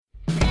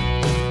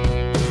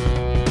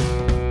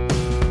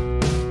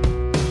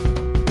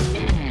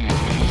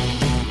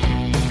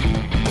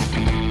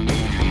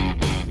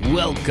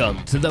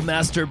Welcome to the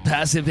Master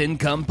Passive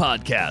Income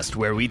Podcast,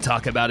 where we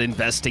talk about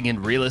investing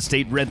in real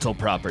estate rental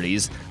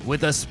properties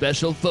with a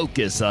special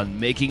focus on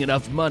making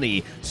enough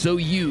money so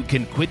you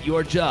can quit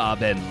your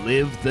job and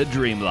live the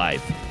dream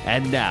life.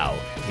 And now,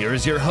 here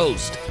is your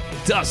host,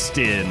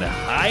 Dustin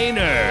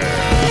Heiner.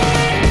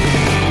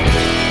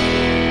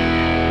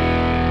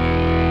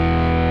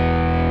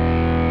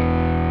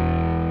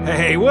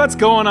 Hey, what's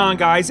going on,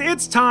 guys?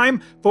 It's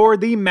time for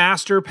the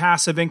Master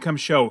Passive Income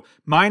Show.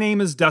 My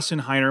name is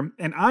Dustin Heiner,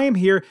 and I am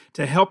here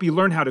to help you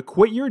learn how to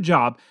quit your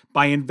job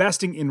by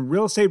investing in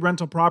real estate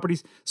rental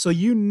properties so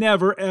you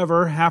never,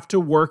 ever have to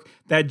work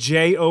that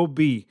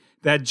J-O-B,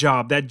 that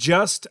job, that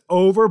just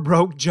over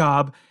broke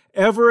job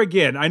ever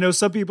again. I know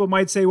some people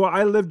might say, well,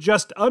 I live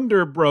just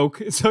under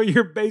broke, so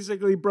you're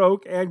basically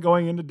broke and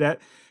going into debt.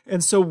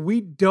 And so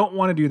we don't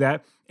want to do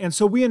that. And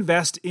so we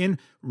invest in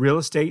real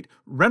estate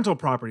rental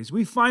properties.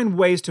 We find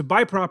ways to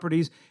buy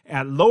properties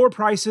at lower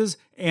prices,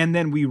 and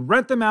then we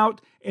rent them out,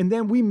 and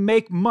then we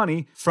make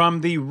money from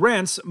the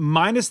rents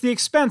minus the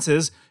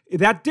expenses.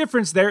 That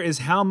difference there is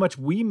how much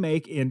we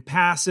make in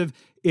passive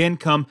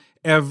income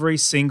every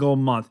single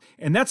month.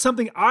 And that's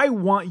something I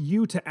want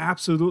you to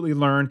absolutely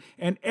learn,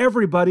 and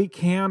everybody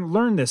can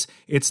learn this.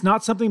 It's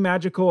not something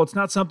magical. It's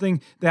not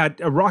something that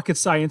rocket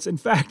science. In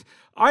fact,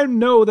 I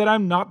know that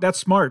I'm not that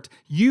smart.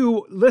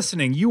 You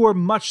listening, you are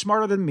much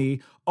smarter than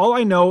me. All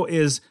I know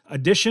is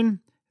addition,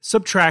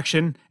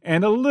 subtraction,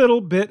 and a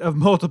little bit of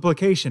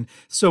multiplication.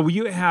 So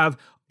you add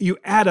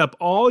up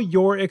all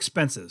your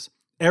expenses,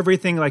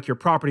 everything like your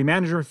property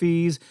manager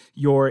fees,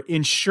 your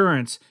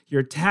insurance,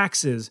 your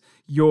taxes,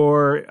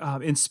 your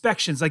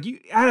inspections. Like you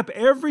add up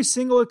every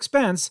single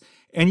expense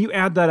and you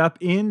add that up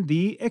in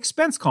the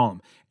expense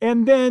column.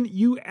 And then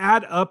you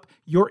add up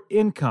your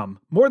income.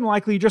 More than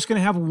likely, you're just going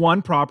to have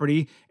one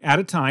property at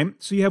a time.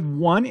 So you have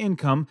one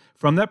income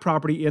from that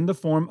property in the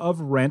form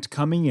of rent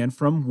coming in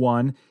from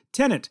one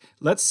tenant.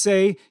 Let's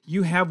say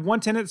you have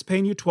one tenant that's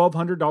paying you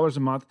 $1,200 a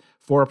month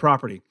for a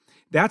property.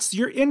 That's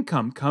your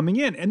income coming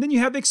in. And then you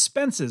have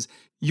expenses.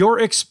 Your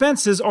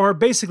expenses are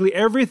basically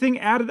everything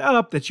added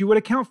up that you would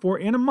account for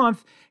in a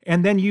month.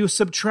 And then you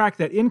subtract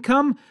that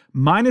income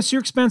minus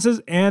your expenses.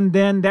 And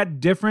then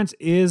that difference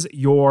is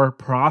your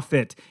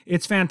profit.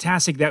 It's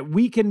fantastic that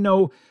we can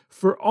know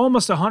for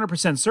almost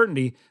 100%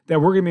 certainty that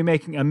we're going to be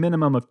making a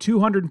minimum of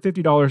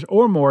 $250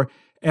 or more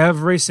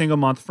every single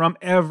month from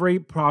every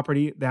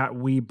property that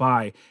we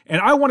buy. And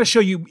I want to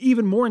show you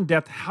even more in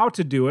depth how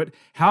to do it,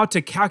 how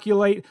to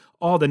calculate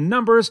all the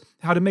numbers,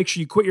 how to make sure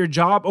you quit your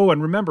job. Oh,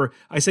 and remember,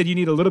 I said you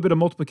need a little bit of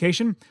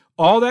multiplication.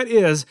 All that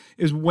is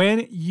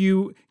when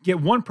you get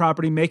one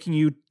property making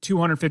you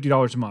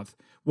 $250 a month.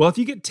 Well, if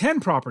you get 10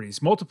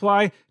 properties,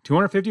 multiply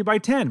 250 by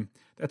 10.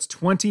 That's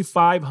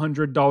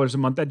 $2,500 a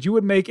month that you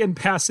would make in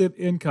passive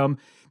income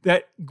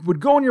that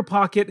would go in your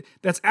pocket.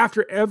 That's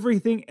after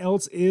everything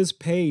else is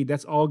paid.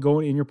 That's all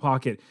going in your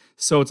pocket.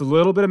 So it's a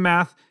little bit of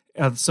math,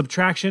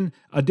 subtraction,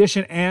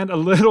 addition, and a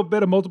little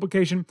bit of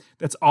multiplication.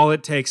 That's all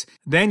it takes.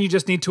 Then you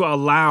just need to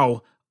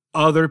allow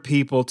other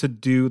people to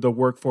do the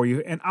work for you.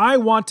 And I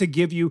want to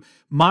give you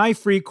my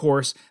free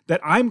course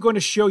that I'm going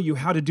to show you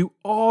how to do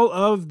all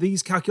of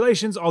these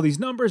calculations, all these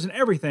numbers and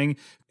everything.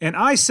 And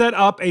I set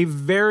up a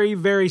very,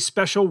 very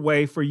special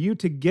way for you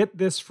to get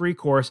this free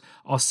course.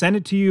 I'll send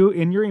it to you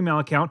in your email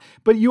account,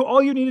 but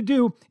all you need to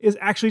do is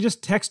actually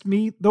just text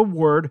me the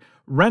word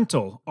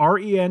rental,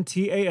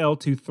 RENTAL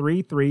to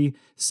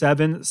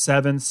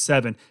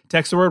 33777.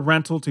 Text the word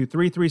rental to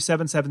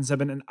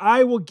 33777, and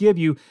I will give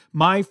you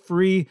my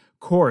free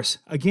course.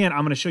 Again,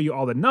 I'm going to show you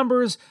all the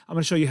numbers. I'm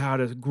going to show you how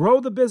to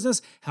grow the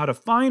business, how to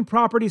find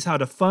properties, how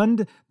to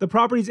fund the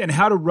properties, and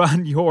how to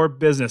run your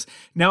business.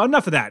 Now,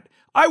 enough of that.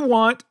 I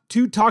want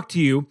to talk to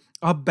you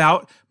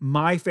about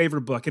my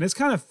favorite book, and it's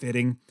kind of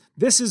fitting.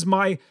 This is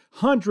my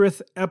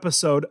 100th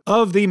episode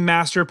of the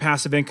Master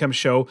Passive Income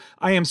Show.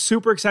 I am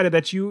super excited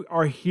that you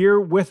are here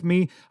with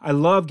me. I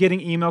love getting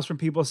emails from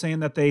people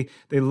saying that they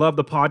love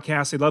the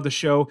podcast, they love the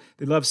show,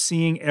 they love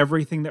seeing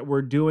everything that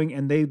we're doing,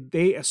 and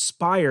they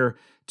aspire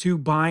to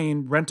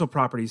buying rental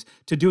properties,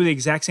 to do the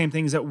exact same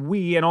things that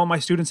we and all my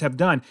students have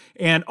done.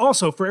 And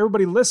also, for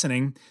everybody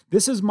listening,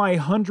 this is my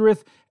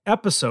 100th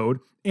episode,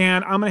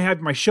 and I'm going to have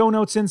my show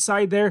notes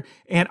inside there,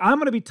 and I'm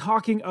going to be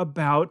talking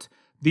about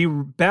the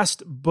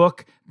best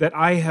book that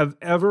I have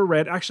ever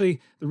read.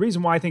 Actually, the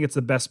reason why I think it's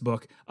the best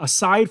book,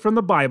 aside from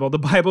the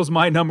Bible's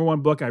my number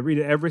one book. I read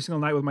it every single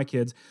night with my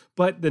kids.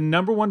 But the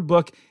number one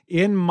book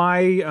in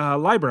my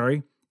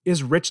library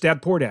is Rich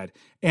Dad, Poor Dad.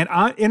 And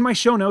in my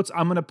show notes,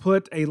 I'm going to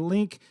put a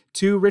link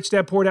to Rich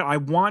Dad, Poor Dad. I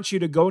want you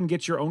to go and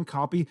get your own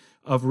copy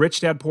of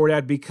Rich Dad, Poor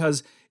Dad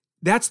because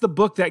that's the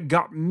book that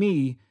got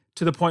me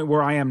to the point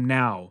where I am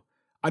now.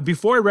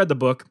 Before I read the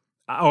book,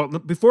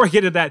 before I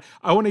get to that,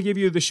 I want to give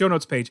you the show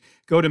notes page.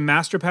 Go to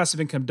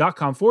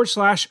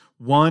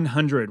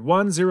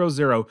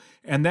masterpassiveincome.com/100,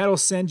 and that'll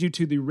send you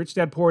to the Rich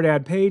Dad Poor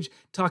Dad page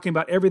talking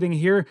about everything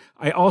here.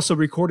 I also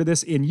recorded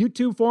this in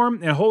YouTube form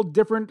and a whole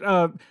different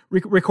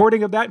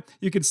recording of that.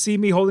 You can see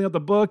me holding up the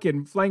book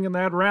and flinging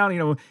that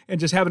around, and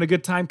just having a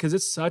good time because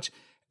it's such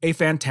a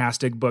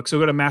fantastic book. So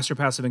go to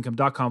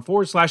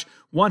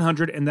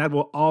masterpassiveincome.com/100, and that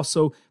will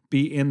also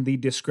be in the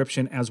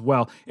description as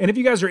well. And if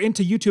you guys are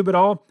into YouTube at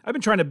all, I've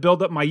been trying to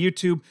build up my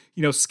YouTube,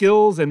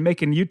 skills and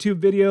making YouTube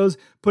videos,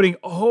 putting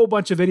a whole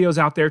bunch of videos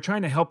out there,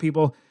 trying to help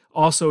people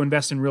also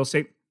invest in real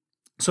estate.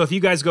 So if you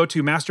guys go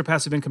to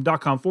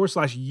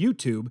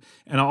masterpassiveincome.com/YouTube,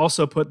 and I'll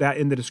also put that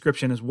in the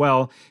description as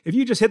well. If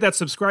you just hit that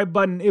subscribe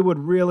button, it would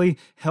really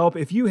help.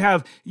 If you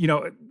have,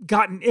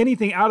 gotten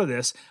anything out of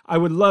this, I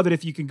would love it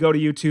if you could go to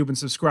YouTube and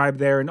subscribe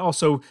there. And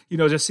also,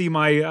 just see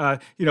my,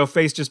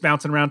 face just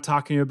bouncing around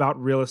talking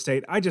about real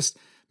estate. I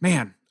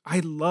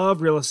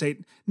love real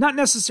estate. Not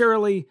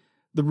necessarily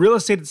the real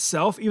estate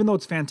itself, even though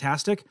it's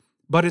fantastic,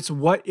 but it's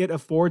what it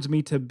affords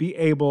me to be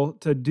able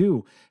to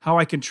do, how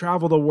I can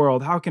travel the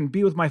world, how I can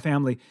be with my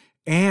family,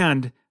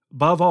 and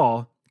above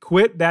all,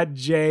 quit that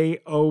job.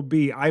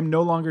 I'm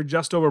no longer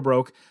just over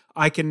broke.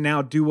 I can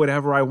now do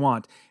whatever I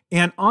want.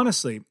 And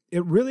honestly,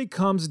 it really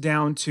comes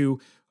down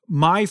to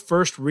my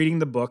first reading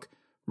the book,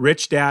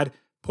 Rich Dad,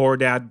 Poor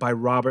Dad by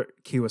Robert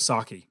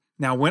Kiyosaki.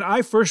 Now, when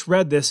I first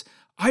read this,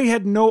 I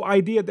had no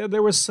idea that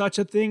there was such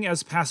a thing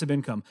as passive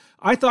income.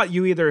 I thought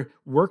you either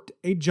worked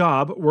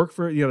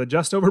for the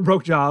just over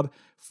broke job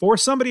for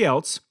somebody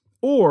else,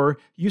 or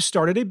you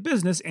started a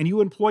business and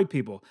you employed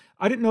people.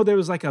 I didn't know there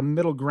was like a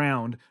middle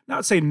ground,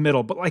 not say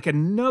middle, but like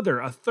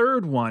a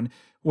third one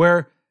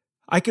where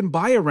I can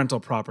buy a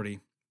rental property.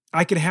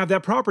 I can have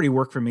that property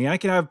work for me. I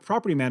can have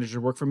property manager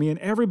work for me and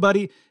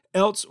everybody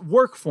else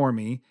work for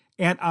me.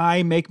 And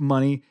I make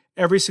money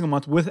every single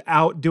month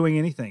without doing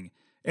anything.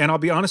 And I'll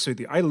be honest with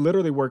you, I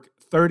literally work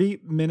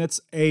 30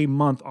 minutes a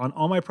month on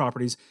all my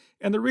properties.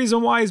 And the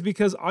reason why is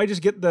because I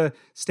just get the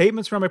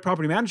statements from my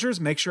property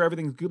managers, make sure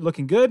everything's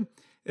looking good,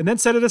 and then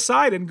set it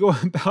aside and go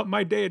about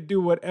my day and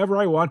do whatever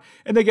I want.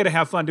 And they get to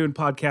have fun doing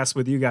podcasts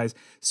with you guys.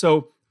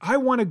 So I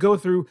want to go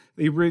through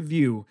the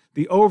review,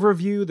 the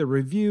overview, the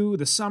review,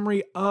 the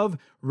summary of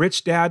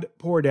Rich Dad,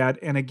 Poor Dad.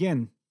 And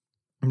again,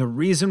 the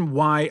reason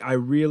why I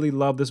really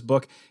love this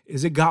book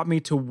is it got me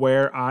to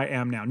where I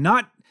am now.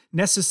 Not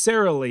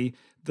necessarily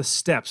the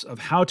steps of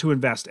how to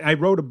invest. I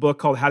wrote a book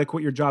called How to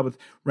Quit Your Job with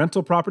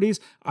Rental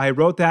Properties. I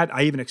wrote that.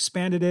 I even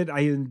expanded it.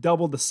 I even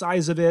doubled the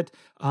size of it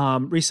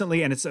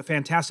recently, and it's a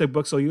fantastic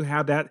book. So you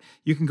have that.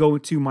 You can go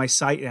to my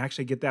site and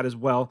actually get that as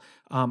well.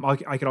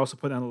 I could also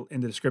put that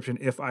in the description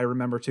if I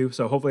remember to.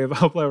 So hopefully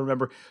I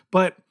remember.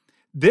 But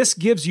this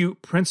gives you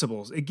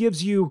principles. It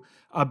gives you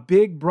a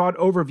big, broad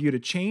overview to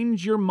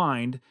change your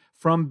mind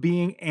from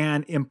being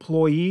an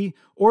employee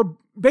or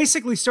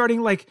basically starting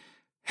like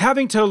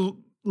having to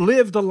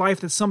live the life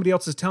that somebody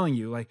else is telling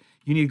you. Like,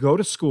 you need to go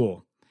to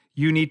school.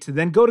 You need to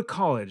then go to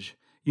college.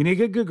 You need to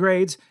get good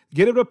grades,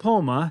 get a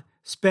diploma,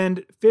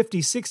 spend $50,000,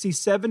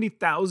 $60,000,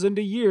 $70,000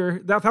 a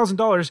year,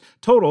 $1,000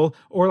 total,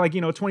 or like,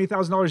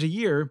 $20,000 a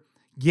year,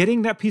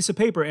 getting that piece of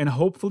paper and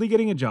hopefully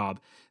getting a job.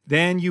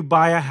 Then you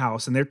buy a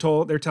house and they're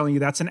telling you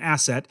that's an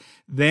asset.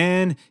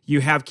 Then you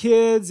have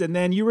kids and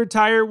then you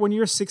retire when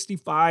you're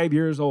 65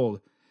 years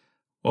old.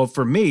 Well,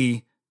 for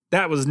me,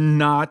 that was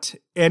not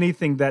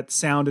anything that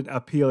sounded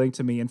appealing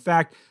to me. In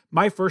fact,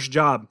 my first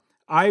job,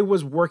 I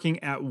was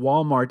working at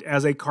Walmart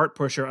as a cart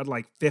pusher at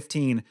like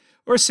 15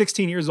 or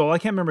 16 years old. I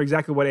can't remember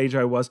exactly what age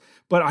I was,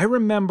 but I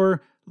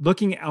remember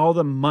looking at all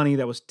the money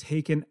that was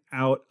taken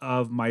out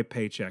of my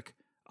paycheck.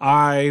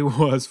 I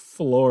was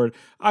floored.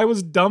 I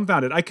was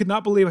dumbfounded. I could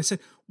not believe. I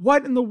said,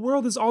 what in the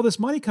world is all this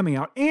money coming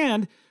out?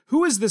 And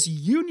who is this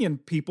union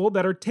people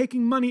that are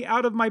taking money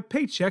out of my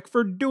paycheck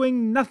for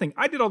doing nothing?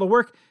 I did all the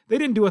work. They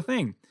didn't do a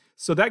thing.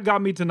 So that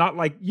got me to not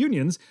like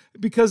unions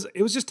because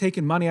it was just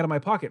taking money out of my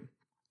pocket.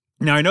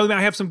 Now, I know that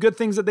I have some good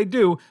things that they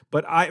do,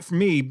 but for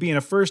me, being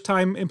a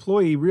first-time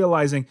employee,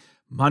 realizing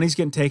money's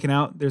getting taken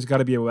out, there's got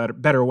to be a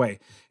better way.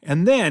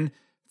 And then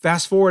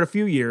fast forward a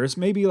few years,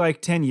 maybe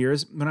like 10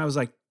 years, when I was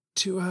like,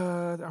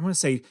 I'm going to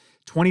say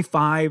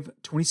 25,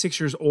 26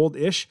 years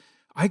old-ish,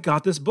 I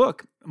got this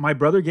book. My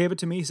brother gave it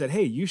to me. He said,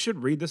 hey, you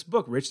should read this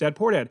book, Rich Dad,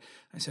 Poor Dad.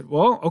 I said,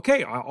 well,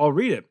 okay, I'll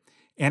read it.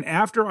 And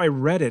after I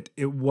read it,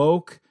 I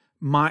woke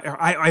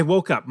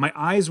up. My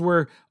eyes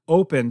were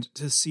opened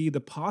to see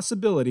the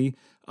possibility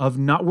of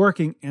not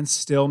working and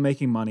still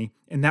making money.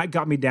 And that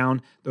got me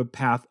down the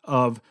path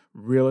of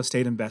real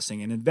estate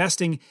investing and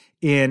investing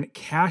in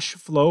cash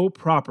flow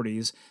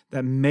properties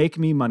that make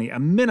me money, a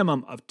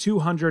minimum of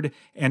 $250.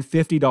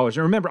 And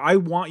remember, I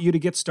want you to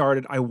get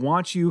started. I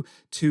want you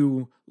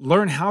to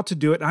learn how to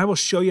do it. And I will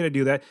show you how to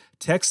do that.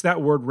 Text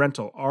that word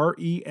rental,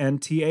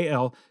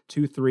 RENTAL,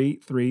 to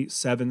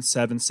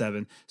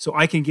 33777. So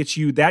I can get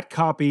you that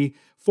copy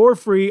for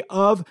free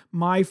of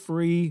my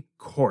free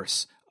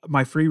course,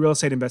 my free real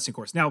estate investing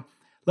course. Now,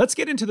 let's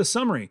get into the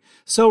summary.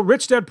 So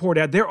Rich Dad, Poor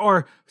Dad, there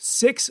are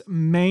 6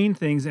 main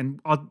things, and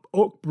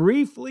I'll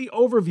briefly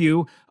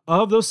overview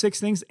of those 6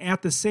 things.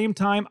 At the same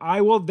time,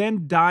 I will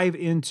then dive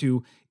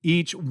into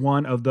each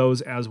one of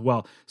those as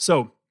well.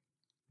 So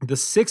the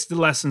 6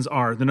 lessons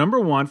are, the number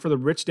 1 for the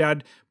Rich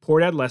Dad, Poor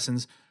Dad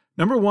lessons.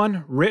 Number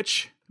 1,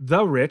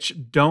 the rich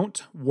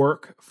don't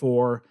work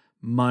for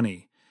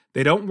money.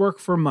 They don't work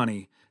for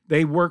money.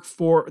 They work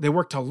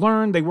to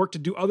learn, they work to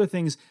do other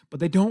things,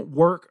 but they don't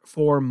work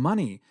for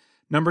money.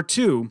 Number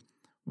two,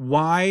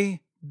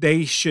 why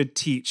they should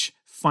teach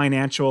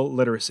financial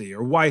literacy,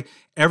 or why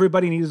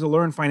everybody needs to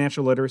learn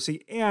financial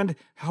literacy, and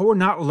how we're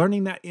not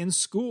learning that in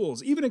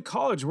schools. Even in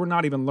college, we're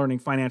not even learning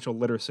financial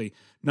literacy.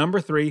 Number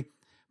three,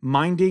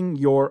 minding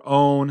your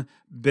own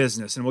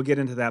business. And we'll get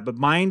into that, but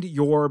mind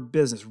your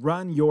business,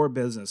 run your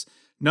business.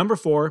 Number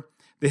four,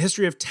 the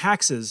history of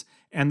taxes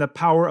and the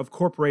power of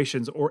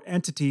corporations or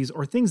entities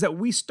or things that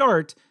we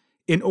start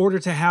in order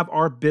to have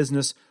our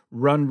business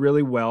run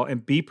really well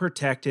and be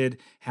protected,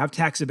 have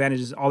tax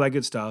advantages, all that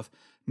good stuff.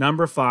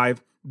 Number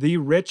five, the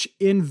rich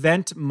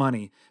invent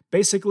money.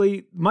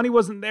 Basically, money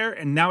wasn't there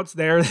and now it's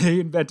there. They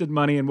invented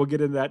money, and we'll get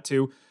into that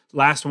too.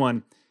 Last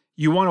one,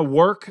 you want to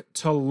work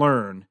to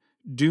learn.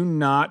 Do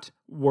not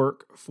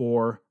work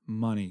for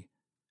money.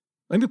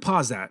 Let me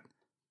pause that.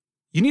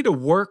 You need to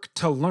work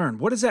to learn.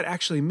 What does that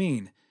actually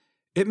mean?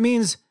 It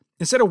means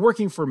instead of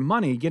working for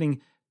money,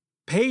 getting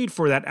paid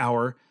for that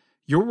hour,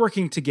 you're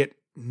working to get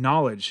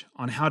knowledge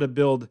on how to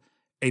build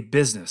a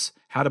business,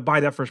 how to buy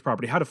that first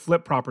property, how to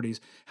flip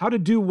properties, how to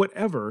do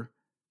whatever.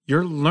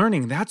 You're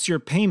learning. That's your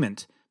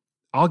payment.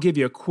 I'll give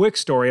you a quick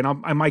story, and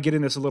I might get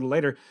in this a little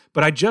later,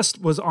 but I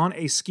just was on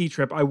a ski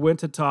trip. I went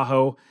to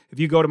Tahoe. If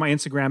you go to my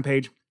Instagram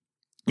page,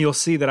 you'll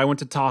see that I went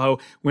to Tahoe,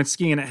 went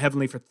skiing at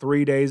Heavenly for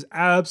 3 days.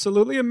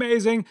 Absolutely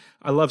amazing.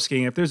 I love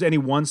skiing. If there's any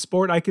one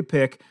sport I could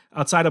pick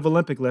outside of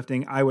Olympic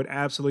lifting, I would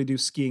absolutely do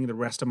skiing the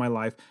rest of my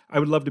life. I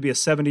would love to be a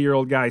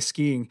 70-year-old guy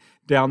skiing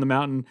down the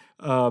mountain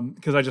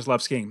because I just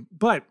love skiing.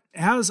 But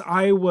as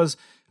I was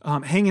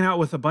hanging out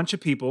with a bunch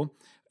of people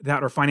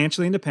that are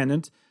financially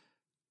independent,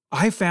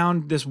 I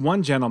found this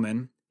one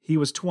gentleman. He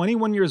was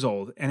 21 years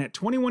old. And at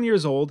 21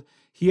 years old,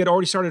 he had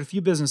already started a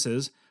few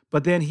businesses,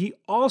 but then he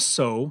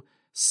also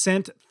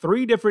sent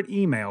 3 different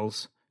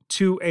emails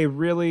to a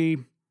really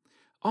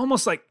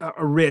almost like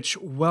a rich,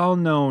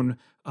 well-known,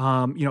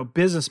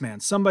 businessman,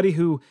 somebody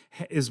who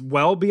is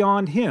well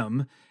beyond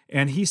him.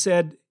 And he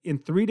said in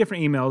 3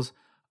 different emails,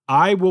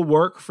 I will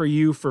work for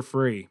you for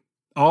free.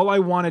 All I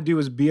want to do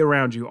is be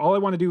around you. All I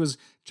want to do is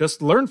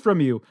just learn from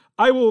you.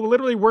 I will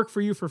literally work for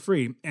you for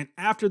free. And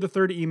after the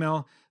 3rd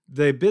email,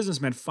 the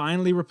businessman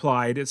finally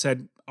replied and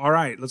said, all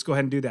right, let's go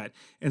ahead and do that.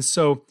 And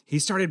so he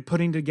started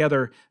putting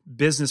together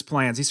business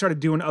plans. He started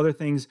doing other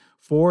things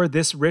for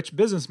this rich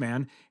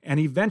businessman. And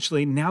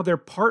eventually, now they're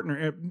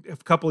partnering, a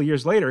couple of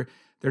years later,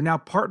 they're now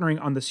partnering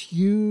on this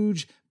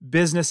huge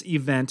business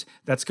event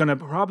that's going to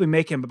probably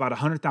make him about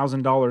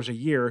 $100,000 a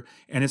year.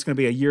 And it's going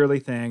to be a yearly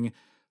thing.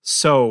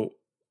 So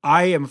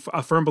I am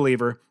a firm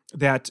believer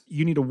that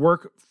you need to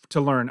work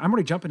to learn. I'm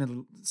already jumping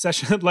into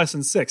session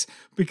lesson 6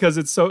 because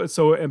it's so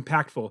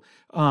impactful.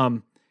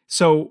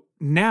 So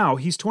now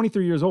he's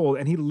 23 years old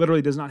and he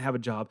literally does not have a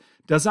job,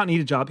 does not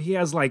need a job. He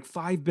has like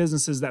 5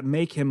 businesses that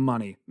make him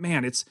money.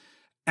 Man, it's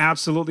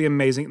absolutely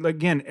amazing.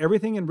 Again,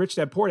 everything in Rich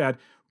Dad Poor Dad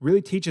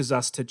really teaches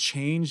us to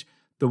change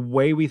the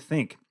way we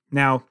think.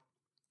 Now,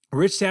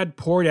 Rich Dad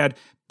Poor Dad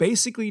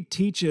basically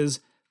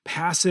teaches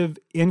passive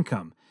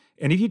income.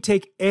 And if you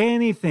take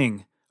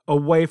anything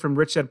away from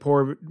Rich Dad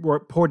Poor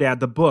Dad,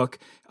 the book,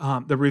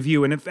 the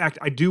review. And in fact,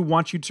 I do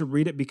want you to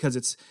read it because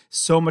it's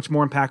so much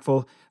more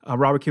impactful.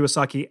 Robert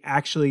Kiyosaki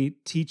actually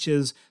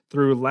teaches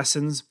through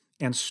lessons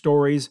and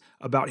stories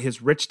about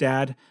his rich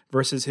dad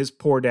versus his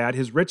poor dad.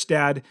 His rich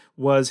dad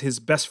was his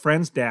best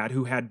friend's dad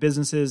who had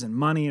businesses and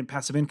money and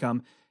passive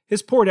income.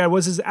 His poor dad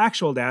was his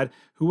actual dad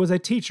who was a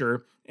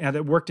teacher and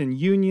that worked in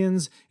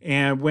unions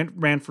and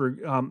ran for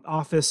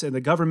office in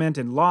the government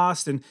and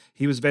lost, and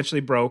he was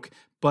eventually broke.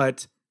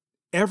 But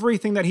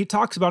everything that he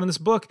talks about in this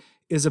book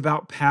is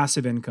about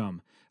passive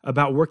income,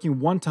 about working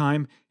one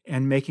time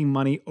and making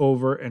money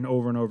over and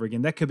over and over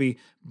again. That could be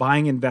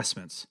buying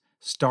investments,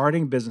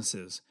 starting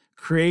businesses,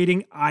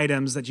 creating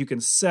items that you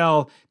can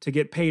sell to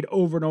get paid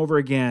over and over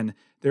again.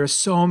 There are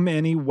so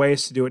many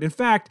ways to do it. In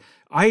fact,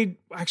 I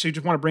actually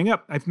just want to bring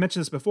up, I've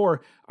mentioned this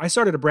before, I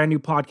started a brand new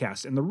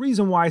podcast. And the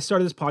reason why I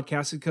started this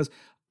podcast is because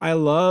I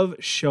love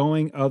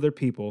showing other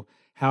people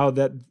how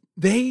that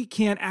they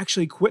can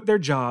actually quit their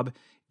job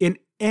in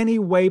any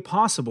way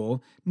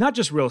possible, not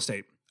just real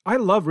estate. I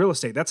love real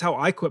estate. That's how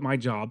I quit my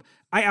job.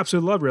 I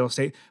absolutely love real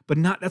estate,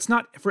 but that's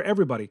not for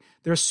everybody.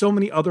 There are so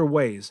many other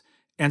ways.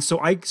 And so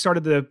I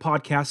started the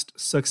podcast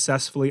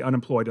Successfully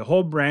Unemployed, a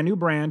whole brand new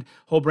brand,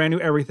 whole brand new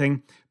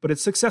everything, but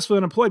it's Successfully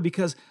Unemployed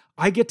because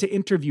I get to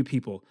interview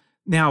people.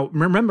 Now,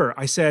 remember,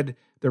 I said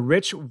the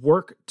rich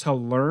work to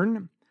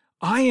learn.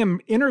 I am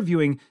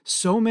interviewing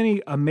so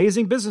many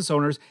amazing business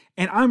owners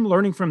and I'm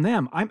learning from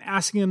them. I'm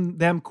asking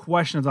them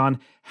questions on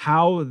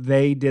how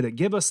they did it.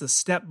 Give us the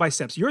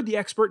step-by-steps. You're the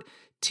expert.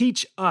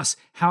 Teach us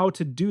how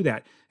to do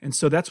that. And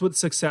so that's what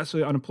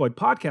Successfully Unemployed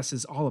podcast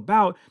is all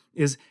about,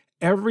 is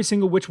every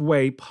single which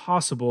way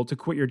possible to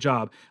quit your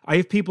job. I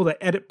have people that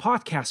edit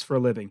podcasts for a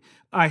living.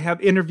 I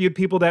have interviewed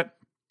people that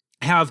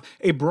have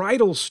a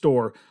bridal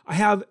store. I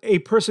have a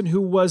person who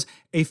was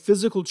a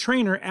physical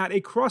trainer at a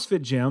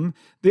CrossFit gym.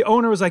 The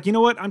owner was like, you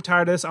know what? I'm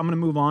tired of this. I'm going to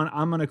move on.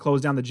 I'm going to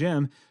close down the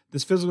gym.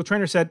 This physical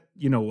trainer said,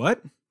 you know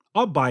what?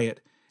 I'll buy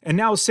it. And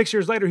now 6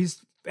 years later,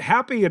 he's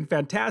happy and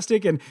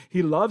fantastic, and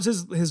he loves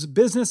his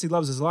business. He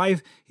loves his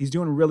life. He's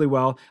doing really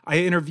well. I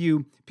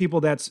interview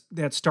people that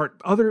start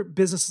other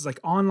businesses, like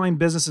online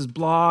businesses,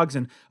 blogs,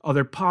 and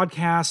other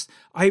podcasts.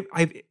 I've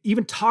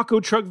even taco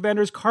truck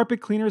vendors, carpet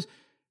cleaners.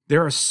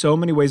 There are so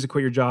many ways to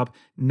quit your job,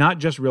 not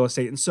just real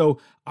estate. And so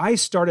I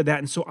started that.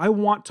 And so I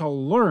want to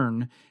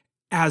learn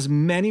as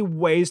many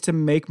ways to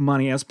make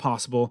money as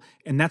possible.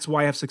 And that's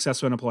why I have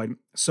Successfully Unemployed.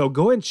 So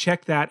go and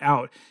check that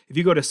out. If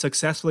you go to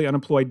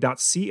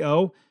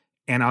successfullyunemployed.co,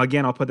 and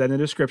I'll put that in the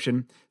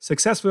description,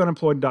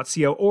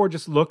 successfullyunemployed.co, or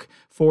just look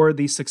for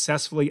the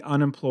Successfully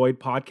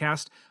Unemployed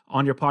podcast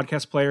on your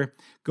podcast player.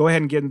 Go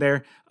ahead and get in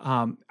there.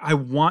 I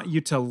want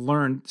you to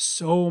learn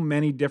so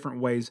many different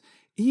ways,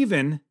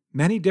 even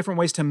many different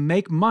ways to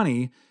make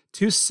money,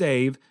 to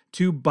save,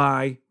 to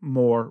buy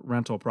more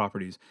rental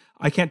properties.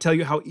 I can't tell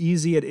you how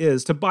easy it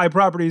is to buy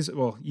properties.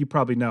 Well, you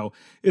probably know.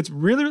 It's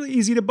really, really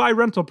easy to buy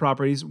rental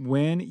properties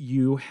when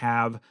you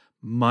have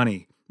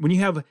money. When you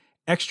have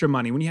extra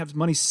money, when you have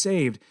money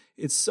saved,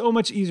 it's so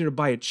much easier to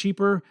buy it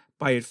cheaper,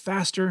 buy it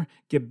faster,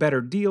 get better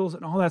deals,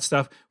 and all that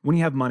stuff when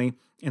you have money.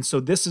 And so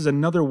this is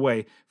another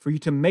way for you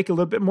to make a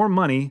little bit more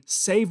money,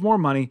 save more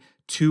money,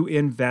 to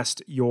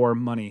invest your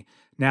money.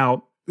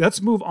 Now,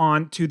 let's move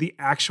on to the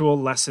actual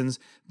lessons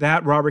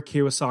that Robert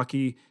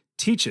Kiyosaki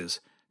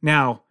teaches.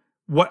 Now,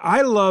 what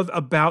I love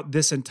about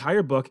this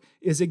entire book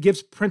is it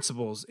gives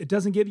principles. It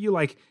doesn't give you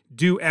like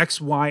do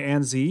X, Y,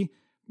 and Z.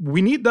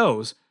 We need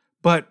those,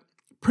 but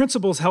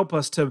principles help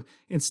us to,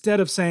 instead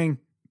of saying,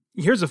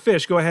 here's a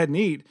fish, go ahead and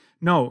eat.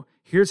 No,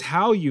 here's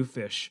how you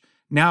fish.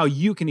 Now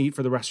you can eat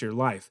for the rest of your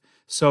life.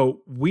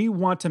 So we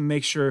want to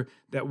make sure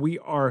that we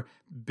are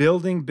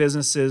building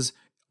businesses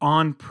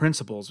on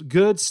principles,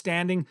 good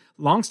standing,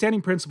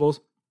 long-standing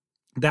principles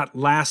that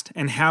last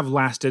and have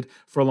lasted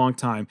for a long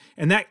time.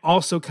 And that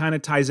also kind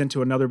of ties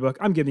into another book.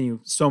 I'm giving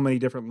you so many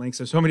different links.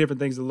 There's so many different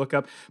things to look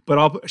up, but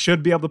I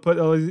should be able to put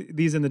all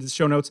these in the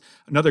show notes.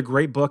 Another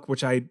great book,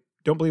 which I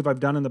don't believe I've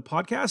done in the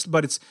podcast,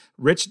 but it's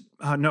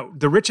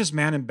The Richest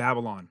Man in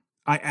Babylon.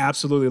 I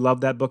absolutely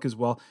love that book as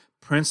well.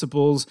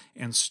 Principles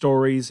and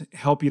stories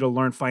help you to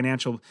learn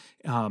financial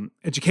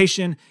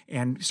education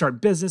and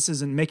start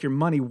businesses and make your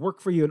money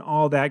work for you and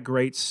all that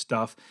great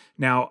stuff.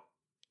 Now,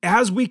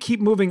 as we keep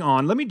moving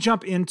on, let me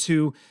jump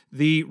into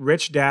the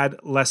Rich Dad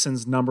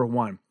lessons number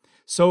 1.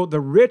 So the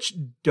rich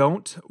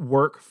don't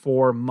work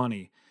for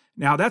money.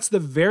 Now, that's the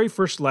very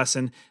first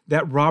lesson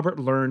that Robert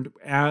learned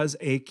as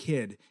a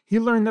kid. He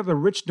learned that the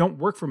rich don't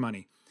work for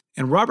money.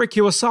 And Robert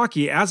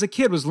Kiyosaki, as a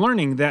kid, was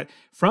learning that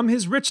from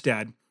his rich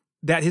dad,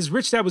 that his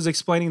rich dad was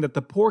explaining that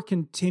the poor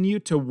continue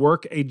to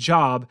work a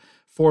job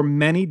for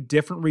many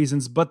different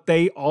reasons, but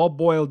they all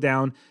boil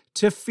down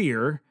to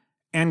fear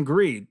and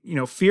greed. You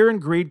know, fear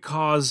and greed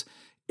cause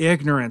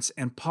ignorance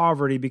and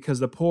poverty because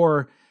the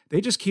poor,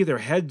 they just keep their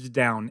heads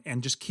down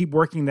and just keep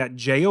working that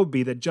job,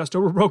 that just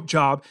over broke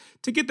job,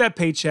 to get that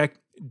paycheck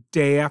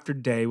day after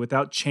day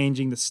without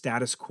changing the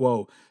status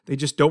quo. They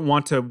just don't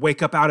want to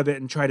wake up out of it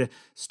and try to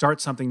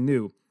start something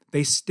new.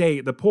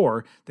 The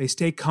poor, they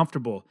stay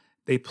comfortable.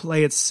 They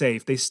play it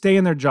safe. They stay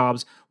in their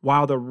jobs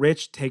while the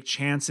rich take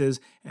chances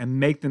and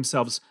make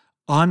themselves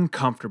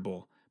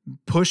uncomfortable,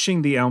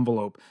 pushing the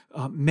envelope,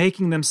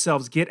 making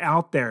themselves get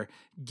out there,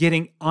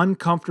 getting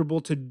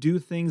uncomfortable to do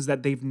things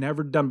that they've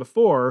never done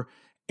before,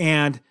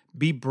 and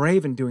be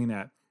brave in doing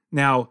that.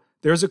 Now,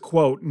 there's a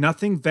quote,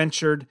 "Nothing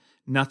ventured,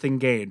 nothing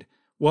gained."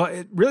 Well,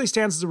 it really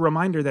stands as a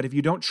reminder that if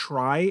you don't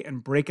try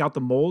and break out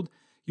the mold,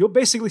 you'll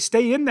basically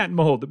stay in that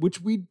mold, which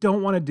we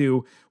don't want to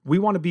do. We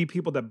want to be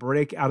people that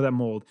break out of that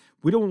mold.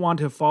 We don't want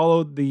to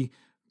follow the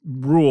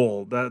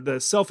rule, the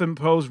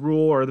self-imposed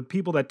rule, or the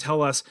people that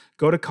tell us,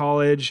 go to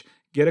college,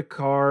 get a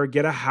car,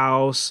 get a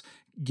house,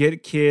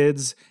 get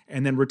kids,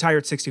 and then retire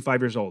at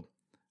 65 years old.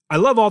 I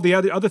love all the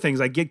other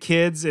things. I get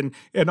kids and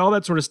all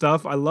that sort of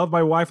stuff. I love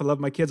my wife. I love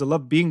my kids. I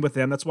love being with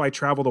them. That's why I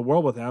travel the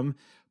world with them.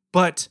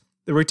 But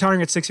the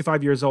retiring at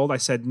 65 years old, I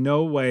said,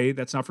 no way,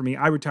 that's not for me.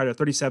 I retired at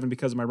 37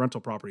 because of my rental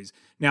properties.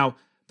 Now,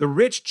 the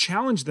rich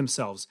challenge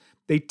themselves.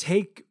 They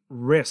take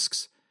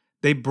risks.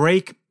 They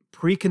break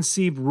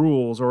preconceived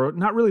rules, or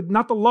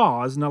not the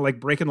laws, not like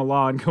breaking the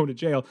law and going to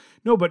jail.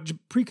 No, but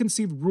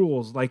preconceived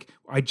rules, like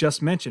I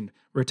just mentioned,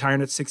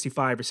 retiring at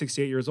 65 or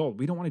 68 years old.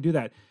 We don't want to do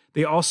that.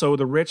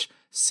 The rich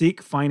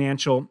seek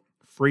financial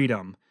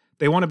freedom.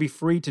 They want to be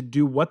free to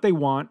do what they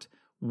want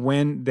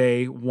when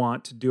they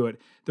want to do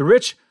it. The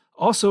rich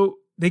also,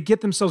 they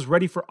get themselves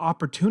ready for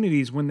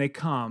opportunities when they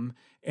come,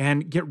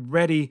 and get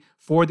ready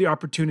for the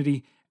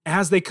opportunity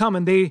as they come,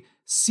 and they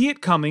see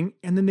it coming,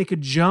 and then they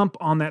could jump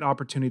on that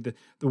opportunity.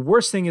 The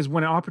worst thing is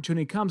when an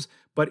opportunity comes,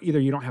 but either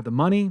you don't have the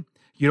money,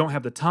 you don't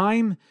have the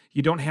time,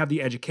 you don't have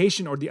the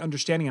education or the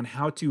understanding on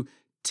how to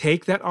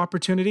take that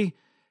opportunity,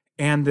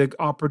 and the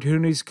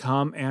opportunities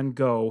come and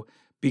go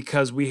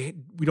because we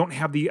don't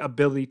have the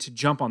ability to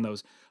jump on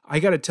those. I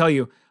got to tell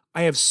you,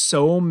 I have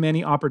so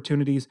many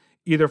opportunities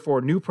either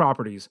for new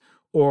properties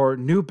or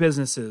new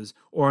businesses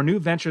or new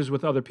ventures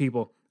with other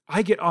people.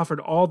 I get offered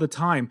all the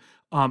time,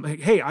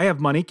 hey, I have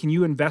money. Can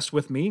you invest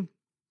with me?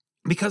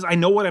 Because I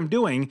know what I'm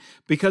doing,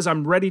 because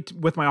I'm ready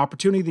with my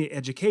opportunity, the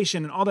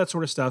education, and all that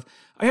sort of stuff.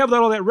 I have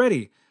all that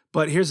ready.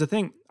 But here's the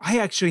thing. I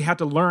actually had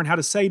to learn how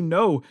to say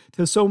no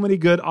to so many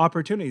good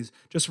opportunities.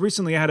 Just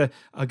recently, I had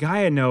a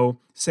guy I know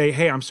say,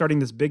 hey, I'm starting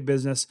this big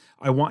business.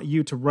 I want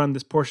you to run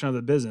this portion of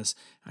the business.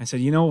 I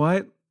said, you know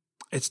what?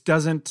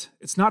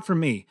 It's not for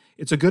me.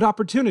 It's a good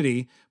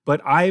opportunity, but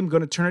I am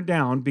going to turn it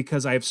down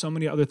because I have so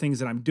many other things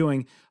that I'm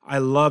doing. I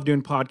love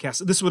doing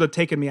podcasts. This would have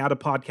taken me out of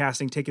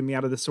podcasting, taken me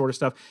out of this sort of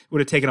stuff. It would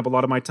have taken up a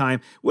lot of my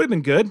time. Would have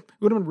been good. It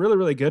would have been really,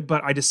 really good,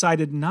 but I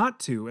decided not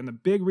to. And the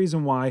big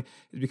reason why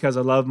is because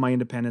I love my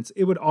independence.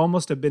 It would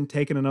almost have been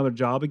taking another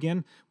job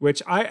again,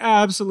 which I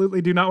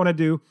absolutely do not want to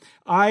do.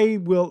 I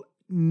will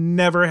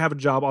never have a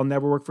job. I'll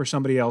never work for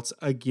somebody else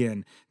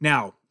again.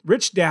 Now,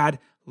 Rich Dad,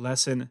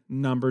 lesson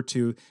number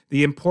 2,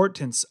 the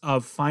importance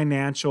of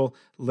financial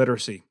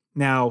literacy.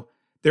 Now,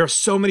 there are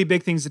so many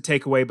big things to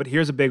take away, but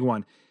here's a big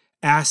one: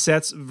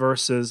 assets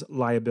versus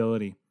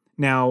liability.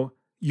 Now,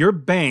 your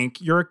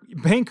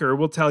banker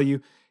will tell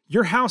you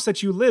your house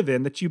that you live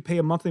in, that you pay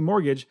a monthly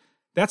mortgage,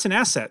 that's an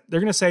asset. They're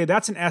going to say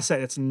that's an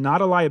asset. It's not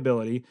a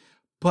liability.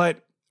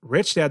 But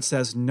Rich Dad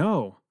says,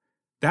 no,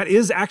 that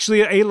is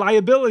actually a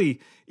liability.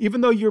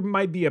 Even though you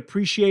might be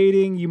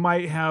appreciating, you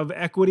might have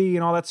equity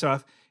and all that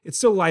stuff, it's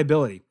still a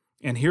liability.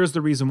 And here's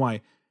the reason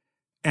why.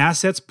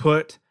 Assets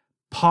put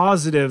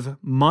positive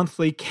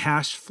monthly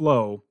cash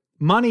flow,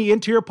 money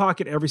into your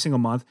pocket every single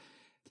month.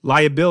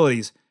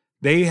 Liabilities,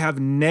 they have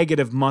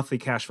negative monthly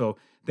cash flow.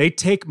 They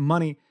take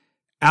money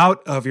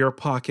out of your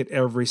pocket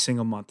every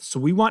single month. So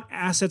we want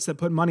assets that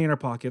put money in our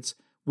pockets.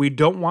 We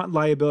don't want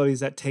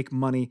liabilities that take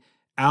money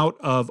out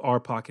of our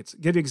pockets.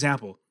 Give you an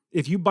example.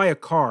 If you buy a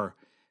car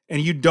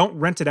and you don't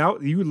rent it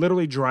out, you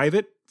literally drive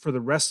it for the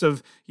rest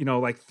of,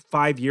 like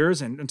 5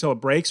 years and until it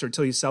breaks or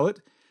until you sell it,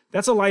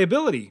 that's a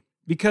liability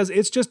because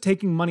it's just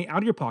taking money out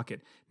of your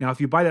pocket. Now, if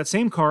you buy that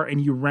same car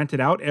and you rent it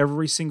out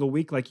every single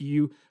week, like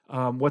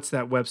what's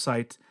that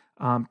website?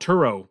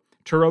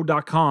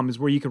 Turo.com is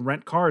where you can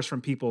rent cars from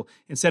people.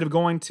 Instead of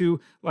going to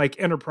like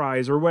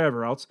Enterprise or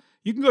whatever else,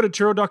 you can go to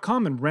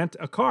Turo.com and rent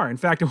a car. In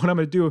fact, what I'm going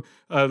to do,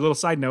 a little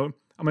side note,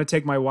 I'm going to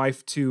take my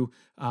wife to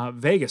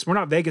Vegas. We're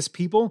not Vegas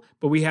people,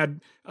 but we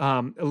had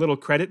a little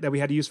credit that we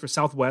had to use for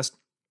Southwest.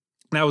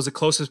 That was the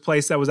closest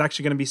place that was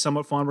actually going to be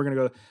somewhat fun. We're going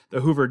to go to the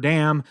Hoover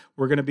Dam.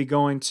 We're going to be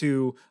going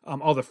to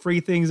all the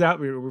free things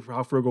out.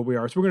 How frugal we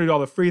are. So we're going to do all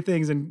the free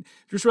things and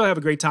just really have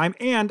a great time.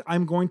 And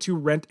I'm going to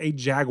rent a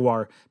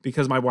Jaguar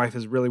because my wife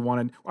has really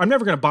wanted. I'm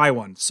never going to buy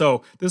one.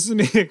 So this is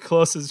me as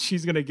close as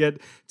she's going to get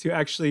to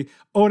actually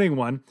owning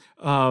one.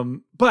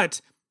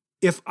 But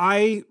if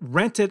I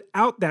rented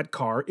out that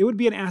car, it would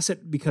be an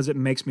asset because it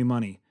makes me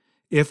money.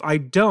 If I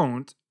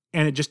don't,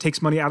 and it just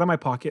takes money out of my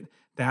pocket,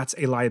 that's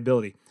a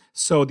liability.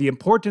 So the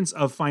importance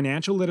of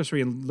financial literacy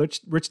and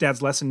Rich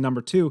Dad's lesson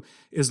number 2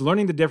 is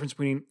learning the difference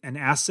between an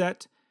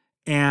asset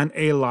and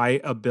a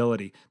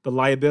liability. The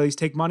liabilities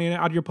take money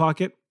out of your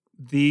pocket.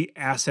 The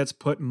assets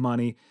put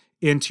money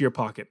into your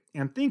pocket.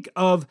 And think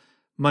of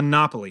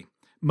monopoly.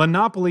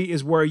 Monopoly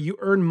is where you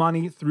earn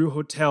money through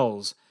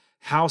hotels,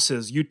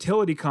 houses,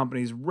 utility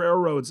companies,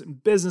 railroads,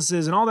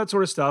 businesses, and all that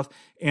sort of stuff.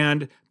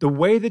 And the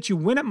way that you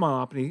win at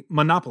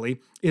Monopoly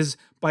is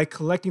by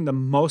collecting the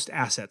most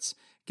assets,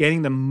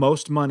 getting the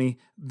most money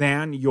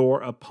than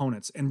your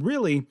opponents. And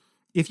really,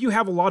 if you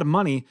have a lot of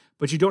money,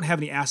 but you don't have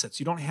any assets,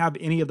 you don't have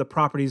any of the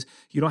properties,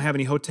 you don't have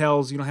any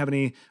hotels, you don't have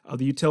any of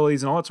the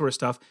utilities and all that sort of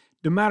stuff,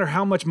 no matter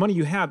how much money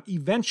you have,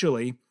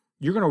 eventually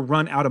you're going to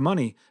run out of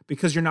money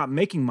because you're not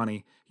making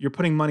money. You're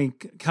putting money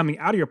coming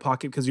out of your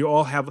pocket because you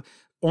all have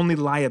only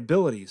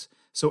liabilities.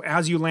 So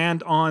as you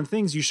land on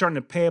things, you're starting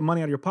to pay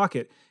money out of your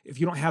pocket.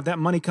 If you don't have that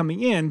money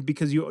coming in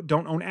because you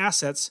don't own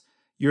assets,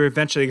 you're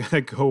eventually going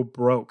to go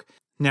broke.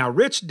 Now,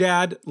 Rich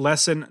Dad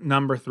lesson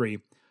number 3,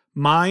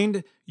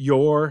 mind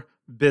your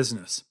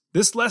business.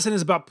 This lesson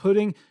is about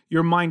putting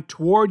your mind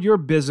toward your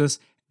business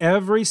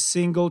every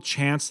single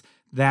chance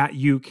that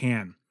you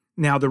can.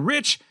 Now, the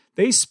rich,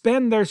 they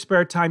spend their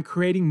spare time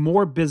creating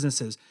more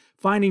businesses,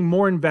 finding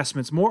more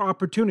investments, more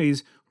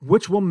opportunities,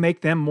 which will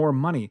make them more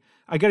money.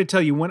 I got to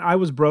tell you, when I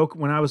was broke,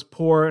 when I was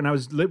poor, and I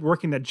was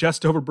working that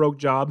just over broke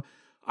job,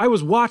 I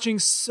was watching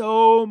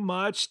so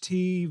much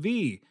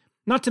TV.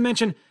 Not to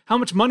mention how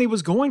much money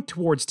was going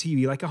towards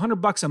TV, like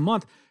 $100 a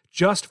month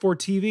just for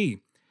TV.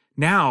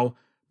 Now,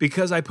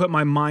 because I put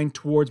my mind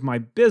towards my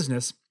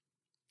business,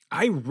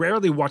 I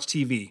rarely watch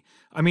TV.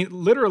 I mean,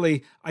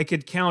 literally, I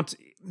could count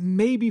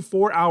maybe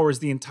 4 hours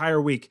the entire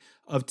week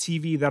of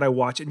TV that I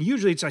watch. And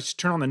usually I just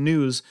turn on the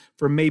news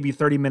for maybe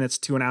 30 minutes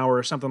to an hour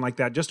or something like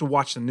that, just to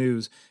watch the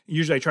news.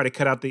 Usually I try to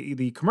cut out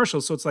the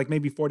commercials, so it's like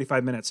maybe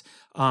 45 minutes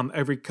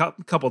every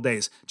couple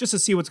days, just to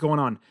see what's going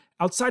on.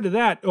 Outside of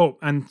that,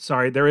 I'm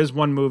sorry, there is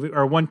one movie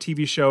or one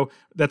TV show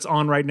that's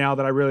on right now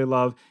that I really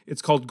love.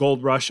 It's called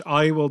Gold Rush.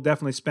 I will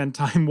definitely spend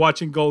time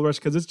watching Gold Rush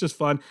because it's just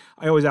fun.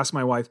 I always ask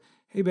my wife,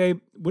 hey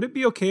babe, would it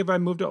be okay if I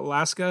moved to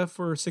Alaska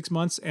for 6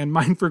 months and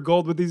mine for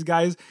gold with these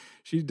guys?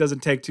 She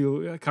doesn't take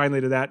too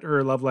kindly to that.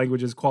 Her love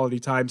language is quality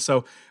time.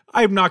 So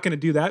I'm not going to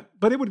do that,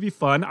 but it would be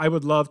fun. I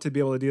would love to be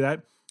able to do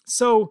that.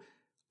 So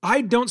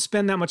I don't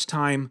spend that much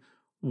time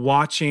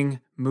watching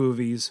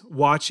movies,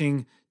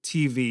 watching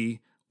TV,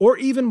 or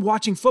even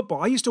watching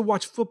football. I used to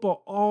watch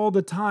football all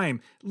the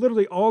time,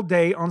 literally all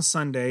day on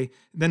Sunday,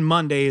 then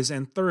Mondays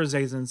and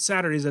Thursdays and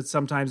Saturdays at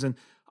sometimes, and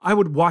I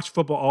would watch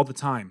football all the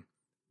time.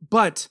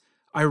 But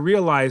I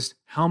realized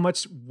how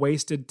much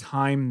wasted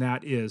time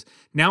that is.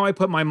 Now I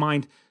put my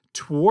mind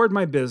toward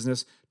my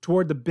business,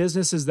 toward the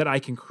businesses that I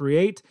can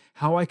create,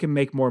 how I can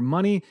make more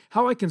money,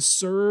 how I can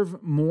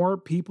serve more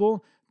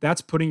people.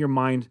 That's putting your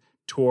mind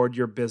toward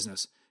your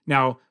business.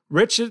 Now,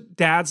 Rich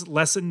Dad's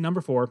lesson number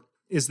 4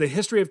 is the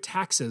history of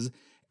taxes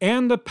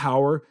and the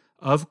power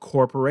of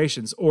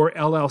corporations, or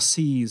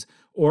LLCs,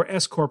 or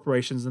S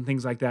corporations and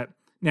things like that.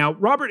 Now,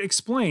 Robert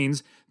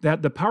explains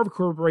that the power of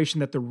corporation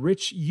that the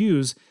rich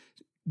use,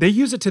 they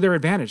use it to their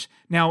advantage.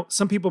 Now,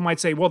 some people might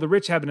say, well, the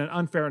rich have an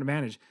unfair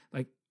advantage.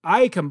 Like,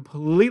 I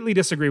completely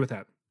disagree with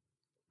that.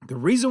 The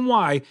reason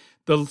why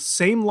the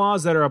same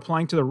laws that are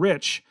applying to the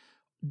rich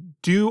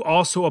do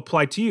also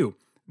apply to you.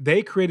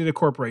 They created a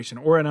corporation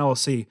or an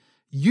LLC.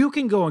 You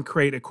can go and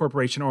create a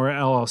corporation or an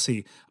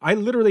LLC. I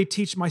literally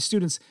teach my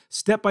students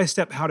step by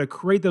step how to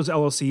create those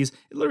LLCs.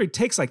 It literally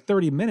takes like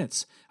 30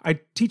 minutes. I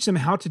teach them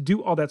how to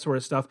do all that sort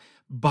of stuff,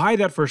 buy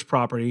that first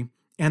property,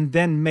 and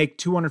then make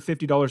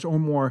 $250 or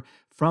more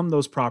from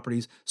those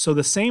properties. So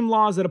the same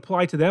laws that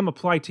apply to them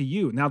apply to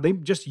you. Now, they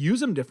just use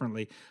them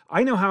differently.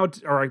 I know how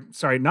to, or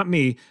sorry, not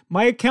me.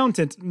 My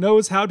accountant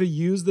knows how to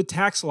use the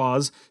tax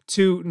laws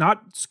to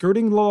not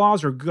skirting the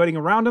laws or going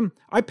around them.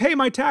 I pay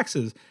my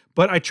taxes,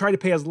 but I try to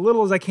pay as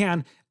little as I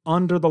can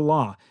under the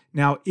law.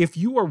 Now, if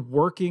you are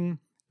working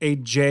a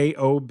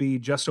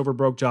JOB, just over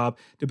broke job,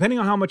 depending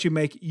on how much you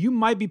make, you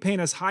might be paying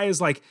as high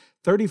as like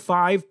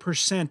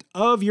 35%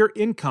 of your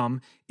income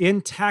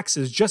in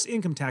taxes, just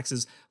income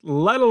taxes,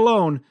 let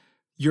alone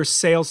your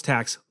sales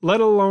tax,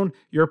 let alone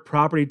your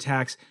property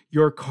tax,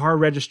 your car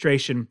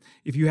registration.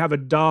 If you have a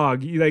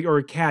dog or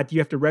a cat, you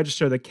have to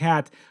register the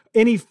cat,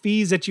 any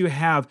fees that you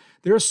have.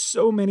 There are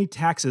so many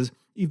taxes.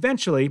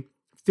 Eventually,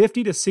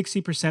 50 to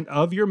 60%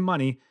 of your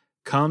money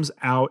comes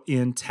out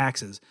in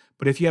taxes.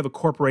 But if you have a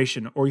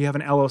corporation or you have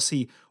an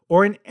LLC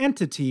or an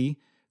entity,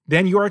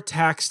 then you are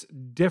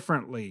taxed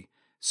differently.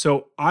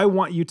 So I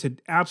want you to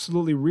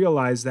absolutely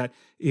realize that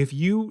if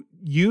you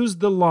use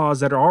the laws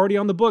that are already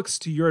on the books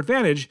to your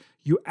advantage,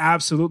 you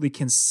absolutely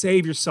can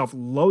save yourself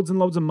loads and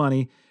loads of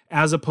money,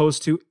 as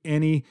opposed to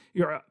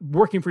you're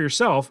working for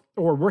yourself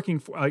or working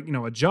for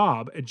a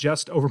job, a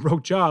just over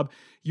broke job.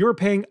 You're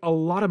paying a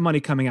lot of money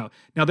coming out.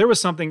 Now, there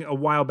was something a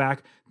while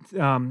back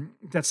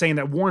that's saying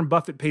that Warren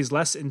Buffett pays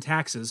less in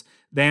taxes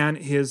than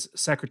his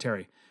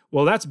secretary.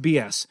 Well, that's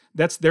BS.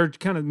 They're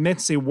kind of meant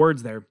to say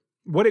words there.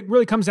 What it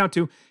really comes down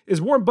to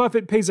is Warren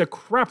Buffett pays a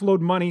crap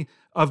load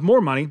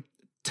more money,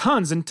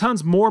 tons and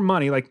tons more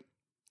money, like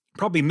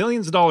probably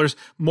millions of dollars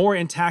more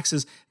in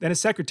taxes than his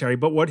secretary.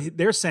 But what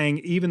they're saying,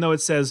 even though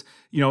it says,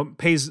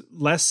 pays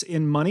less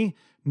in money,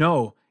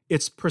 no,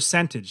 it's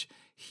percentage.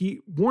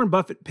 Warren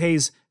Buffett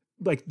pays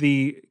like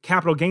the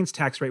capital gains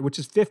tax rate, which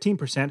is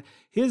 15%.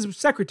 His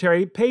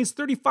secretary pays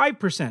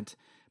 35%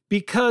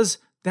 because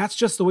that's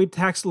just the way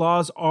tax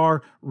laws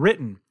are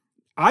written.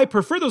 I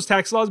prefer those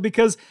tax laws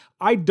because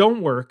I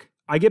don't work,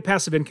 I get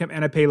passive income,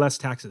 and I pay less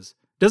taxes.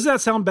 Doesn't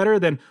that sound better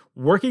than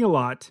working a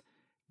lot,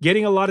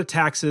 getting a lot of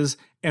taxes,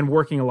 and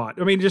working a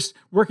lot? I mean, just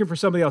working for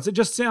somebody else. It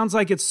just sounds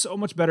like it's so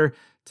much better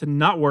to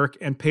not work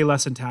and pay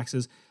less in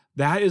taxes.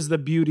 That is the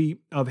beauty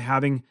of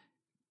having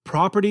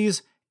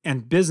properties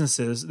and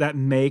businesses that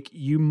make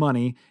you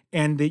money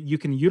and that you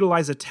can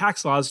utilize the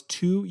tax laws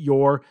to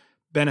your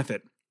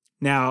benefit.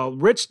 Now,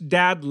 Rich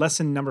Dad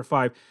lesson number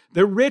 5.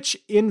 The rich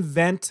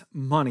invent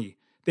money.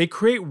 They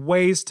create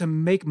ways to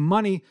make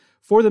money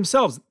for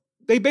themselves.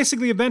 They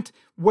basically invent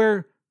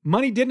where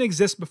money didn't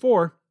exist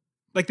before.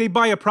 Like they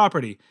buy a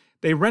property,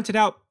 they rent it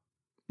out.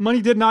 Money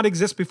did not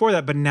exist before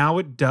that, but now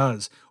it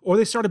does. Or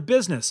they start a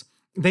business.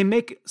 They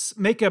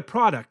make a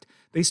product.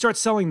 They start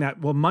selling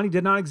that. Well, money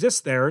did not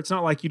exist there. It's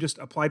not like you just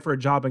applied for a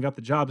job and got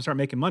the job and start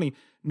making money.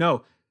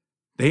 No,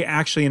 they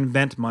actually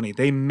invent money.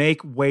 They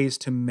make ways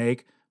to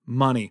make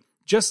money.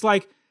 Just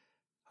like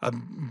a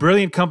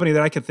brilliant company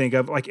that I could think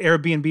of, like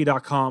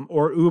Airbnb.com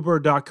or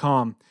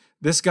Uber.com.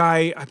 This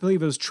guy, I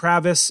believe it was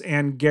Travis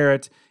and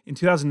Garrett, in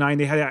 2009,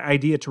 they had an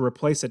idea to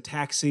replace a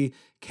taxi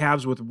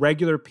cabs with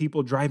regular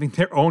people driving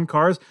their own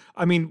cars.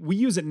 I mean, we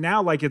use it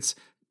now like it's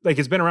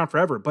been around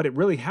forever, but it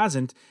really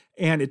hasn't.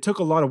 And it took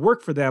a lot of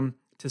work for them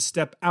to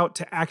step out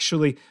to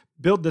actually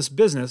build this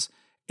business.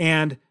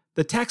 And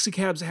the taxi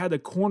cabs had the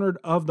cornered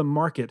of the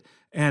market.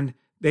 And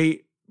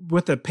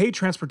with the paid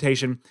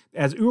transportation,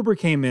 as Uber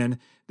came in,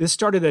 this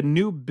started a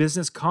new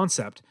business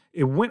concept.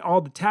 It went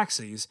all the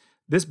taxis.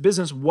 This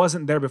business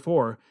wasn't there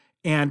before.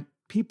 And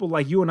people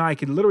like you and I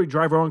could literally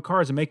drive our own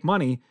cars and make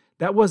money.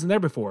 That wasn't there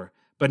before.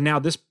 But now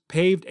this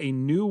paved a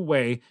new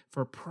way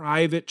for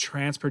private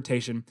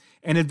transportation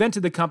and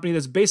invented the company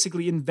that's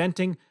basically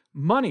inventing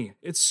money.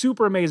 It's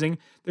super amazing.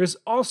 There's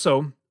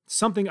also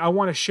something I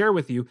want to share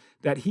with you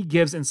that he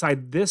gives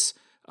inside this,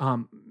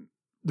 The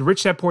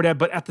Rich Dad Poor Dad,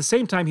 but at the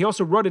same time, he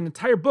also wrote an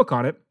entire book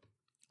on it,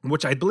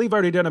 which I believe I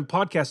already did a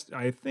podcast.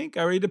 I think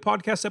I already did a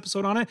podcast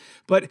episode on it,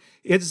 but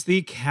it's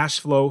the cash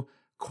flow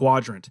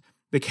quadrant.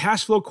 The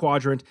cash flow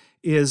quadrant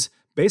is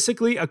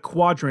basically a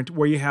quadrant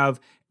where you have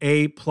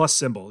a plus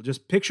symbol.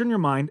 Just picture in your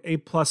mind a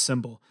plus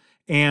symbol.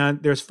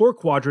 And there's 4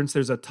 quadrants.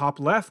 There's a top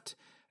left,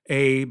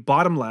 a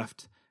bottom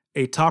left,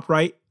 a top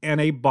right, and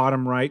a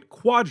bottom right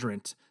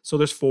quadrant. So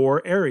there's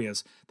 4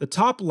 areas. The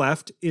top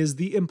left is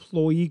the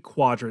employee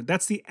quadrant.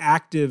 That's the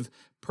active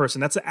person.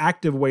 That's an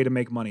active way to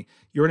make money.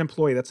 You're an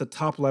employee. That's a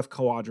top left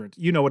quadrant.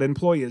 You know what an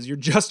employee is. You're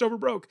just over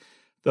broke.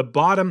 The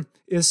bottom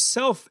is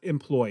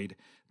self-employed.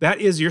 That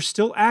is, you're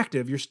still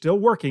active. You're still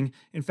working.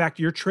 In fact,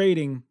 you're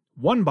trading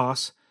one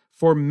boss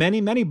for many,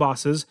 many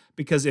bosses,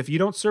 because if you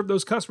don't serve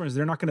those customers,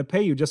 they're not going to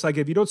pay you. Just like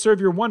if you don't serve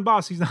your one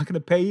boss, he's not going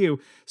to pay you.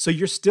 So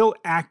you're still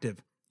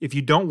active. If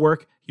you don't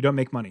work, you don't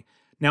make money.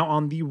 Now,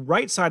 on the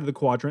right side of the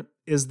quadrant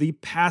is the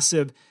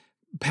passive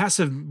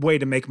way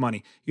to make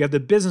money. You have the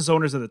business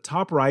owners at the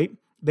top right.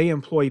 They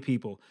employ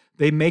people.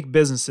 They make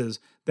businesses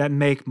that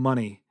make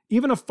money.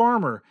 Even a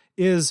farmer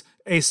is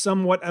a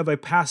somewhat of a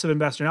passive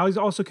investor. Now, he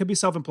also could be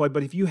self-employed,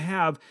 but if you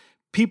have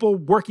people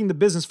working the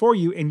business for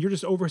you and you're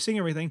just overseeing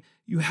everything,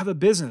 you have a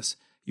business.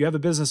 You have a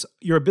business.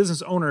 You're a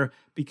business owner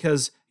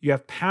because you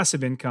have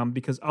passive income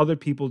because other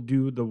people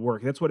do the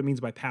work. That's what it means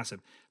by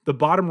passive. The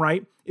bottom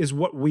right is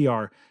what we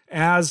are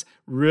as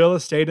real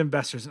estate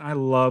investors. And I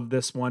love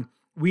this one.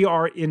 We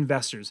are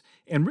investors.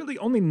 And really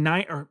only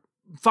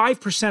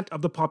 5%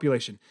 of the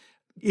population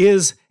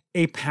is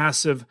a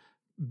passive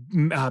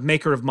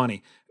maker of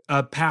money,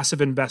 a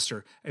passive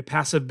investor, a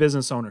passive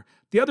business owner.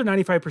 The other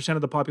 95%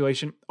 of the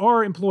population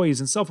are employees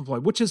and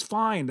self-employed, which is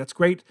fine. That's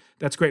great.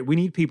 That's great. We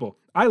need people.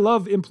 I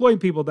love employing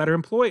people that are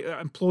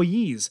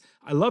employees.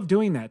 I love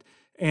doing that.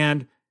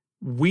 And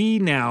we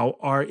now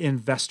are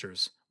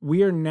investors.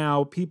 We are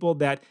now people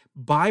that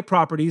buy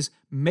properties,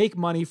 make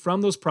money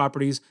from those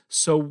properties,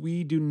 so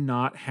we do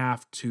not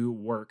have to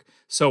work.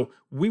 So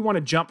we want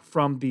to jump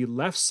from the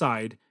left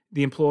side,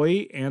 the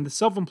employee and the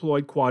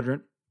self-employed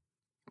quadrant,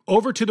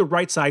 over to the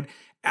right side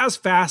as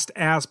fast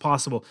as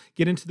possible.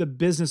 Get into the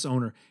business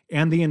owner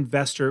and the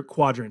investor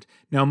quadrant.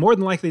 Now, more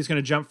than likely, it's going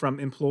to jump from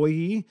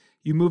employee.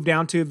 You move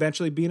down to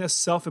eventually being a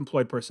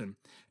self-employed person.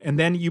 And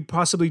then you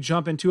possibly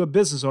jump into a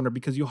business owner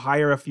because you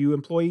hire a few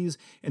employees.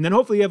 And then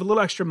hopefully you have a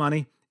little extra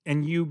money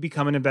and you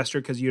become an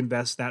investor because you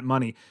invest that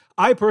money.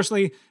 I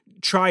personally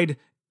tried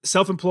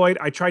self-employed.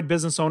 I tried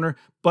business owner,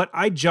 but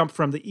I jumped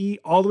from the E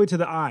all the way to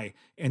the I.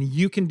 And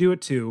you can do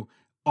it too.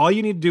 All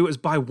you need to do is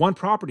buy one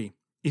property.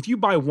 If you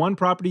buy one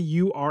property,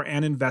 you are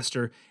an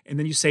investor, and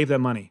then you save that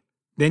money.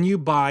 Then you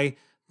buy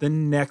the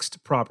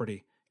next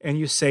property, and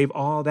you save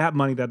all that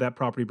money that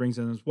property brings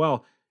in as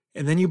well.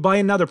 And then you buy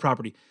another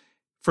property.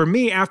 For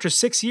me, after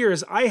 6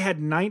 years, I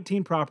had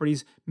 19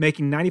 properties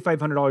making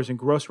 $9,500 in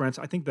gross rents.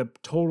 I think the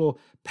total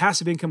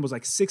passive income was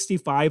like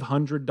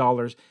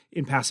 $6,500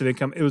 in passive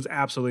income. It was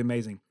absolutely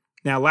amazing.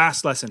 Now,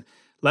 last lesson.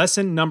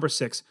 Lesson number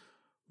 6.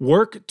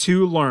 Work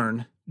to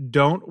learn.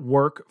 Don't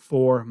work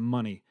for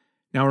money.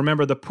 Now,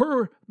 remember, the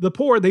poor,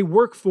 they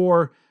work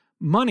for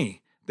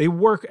money. They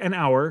work an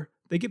hour,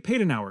 they get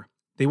paid an hour.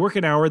 They work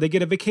an hour, they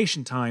get a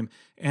vacation time,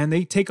 and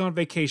they take on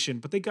vacation,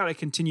 but they got to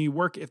continue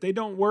work. If they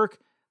don't work,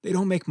 they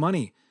don't make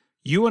money.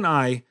 You and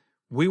I,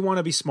 we want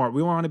to be smart.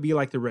 We want to be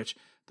like the rich.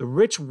 The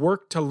rich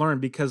work to learn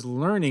because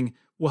learning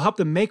will help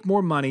them make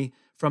more money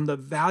from the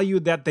value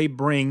that they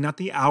bring, not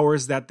the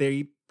hours that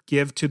they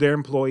give to their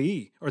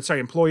employer.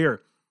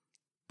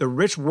 The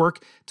rich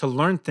work to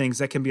learn things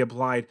that can be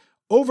applied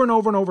over and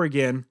over and over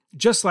again,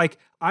 just like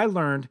I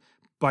learned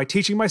by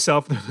teaching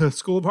myself, the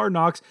School of Hard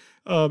Knocks.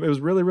 It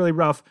was really, really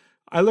rough.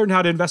 I learned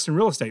how to invest in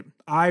real estate.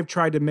 I've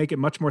tried to make it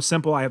much more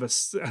simple. I have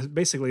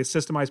basically a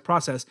systemized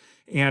process.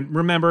 And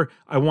remember,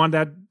 I want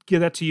to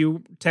give that to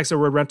you. Text the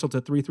word rental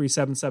to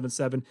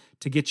 33777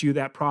 to get you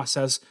that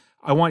process.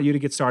 I want you to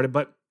get started,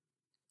 but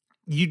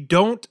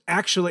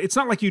it's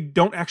not like you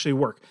don't actually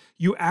work.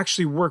 You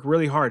actually work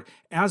really hard.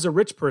 As a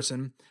rich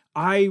person,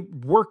 I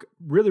work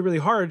really, really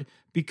hard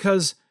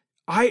because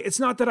it's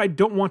not that I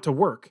don't want to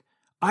work.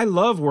 I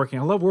love working.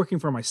 I love working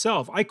for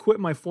myself. I quit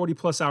my 40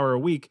 plus hour a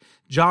week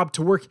job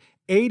to work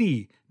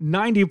 80,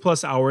 90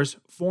 plus hours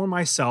for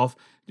myself.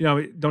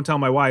 Don't tell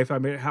my wife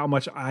how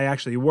much I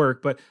actually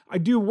work, but I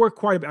do work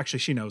quite a bit. Actually,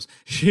 she knows.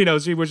 She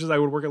wishes I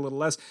would work a little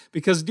less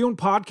because doing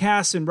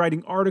podcasts and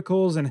writing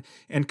articles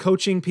and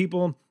coaching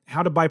people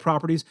how to buy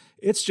properties,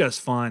 it's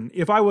just fun.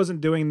 If I wasn't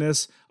doing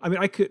this,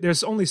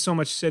 there's only so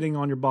much sitting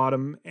on your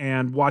bottom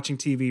and watching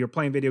TV or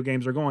playing video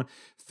games or going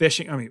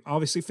fishing.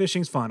 Obviously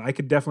fishing's fun. I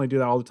could definitely do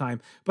that all the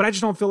time, but I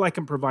just don't feel like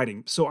I'm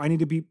providing. So I need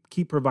to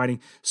keep providing.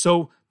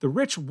 So the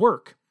rich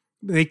work.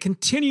 They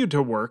continue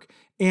to work,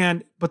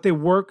 but they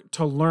work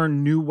to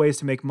learn new ways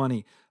to make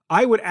money.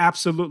 I would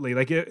absolutely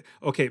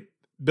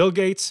Bill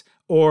Gates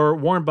or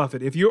Warren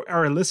Buffett, if you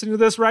are listening to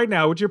this right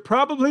now, which you're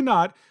probably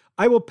not,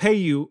 I will pay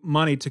you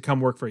money to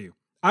come work for you.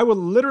 I will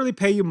literally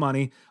pay you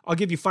money. I'll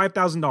give you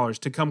 $5,000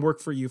 to come work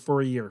for you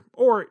for a year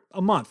or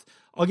a month.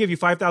 I'll give you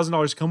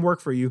 $5,000 to come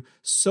work for you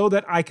so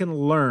that I can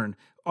learn,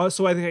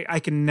 so I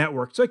can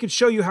network, so I can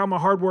show you how I'm a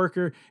hard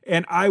worker,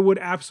 and I would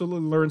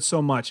absolutely learn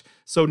so much.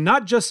 So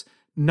not just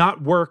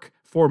not work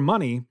for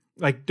money,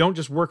 like don't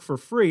just work for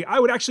free. I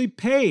would actually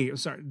pay.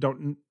 Sorry,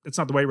 it's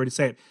not the right way to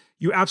say it.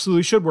 You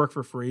absolutely should work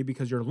for free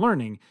because you're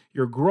learning,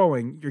 you're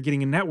growing, you're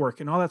getting a network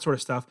and all that sort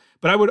of stuff.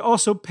 But I would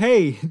also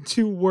pay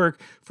to work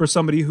for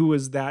somebody who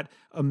is that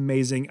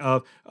amazing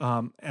of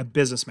a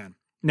businessman.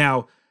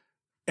 Now,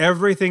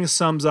 everything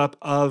sums up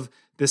of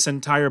this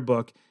entire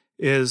book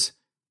is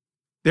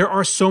there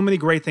are so many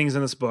great things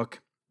in this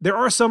book. There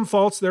are some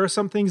faults. There are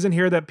some things in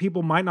here that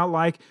people might not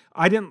like.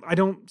 I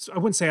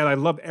wouldn't say I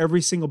loved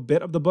every single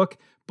bit of the book,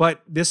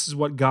 but this is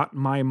what got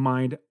my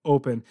mind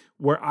open,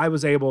 where I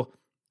was able,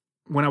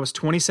 when I was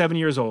 27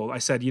 years old, I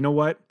said, you know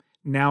what?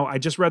 Now I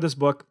just read this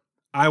book.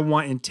 I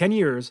want in 10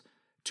 years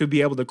to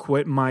be able to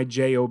quit my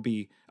job.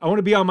 I want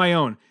to be on my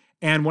own.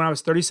 And when I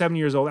was 37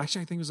 years old,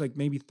 actually I think it was like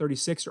maybe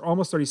 36 or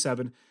almost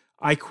 37,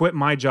 I quit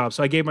my job.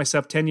 So I gave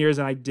myself 10 years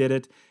and I did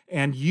it.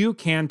 And you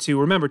can too.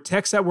 Remember,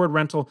 text that word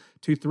rental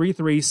to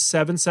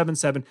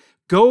 33777.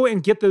 Go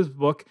and get this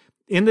book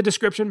in the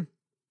description.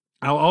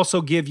 I'll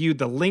also give you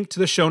the link to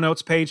the show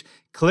notes page.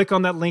 Click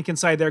on that link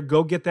inside there.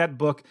 Go get that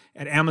book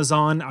at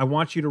Amazon. I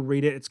want you to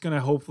read it. It's going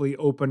to hopefully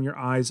open your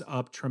eyes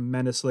up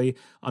tremendously.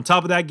 On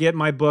top of that, get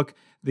my book,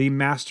 the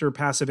Master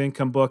Passive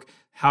Income book,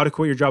 How to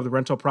Quit Your Job with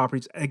Rental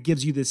Properties. It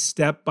gives you this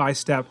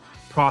step-by-step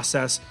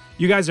process.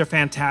 You guys are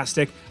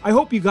fantastic. I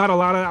hope you got a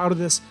lot out of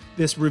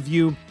this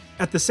review.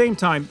 At the same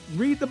time,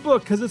 read the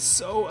book because it's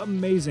so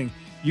amazing.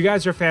 You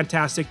guys are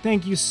fantastic.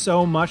 Thank you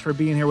so much for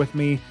being here with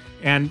me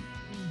and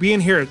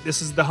being here.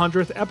 This is the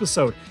 100th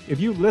episode. If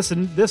you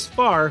listened this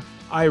far,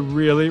 I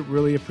really,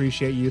 really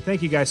appreciate you.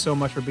 Thank you guys so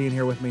much for being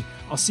here with me.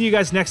 I'll see you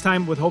guys next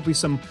time with hopefully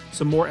some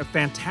more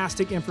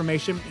fantastic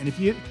information. And if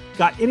you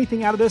got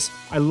anything out of this,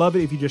 I love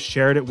it if you just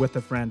shared it with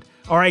a friend.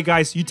 All right,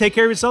 guys, you take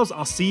care of yourselves.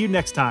 I'll see you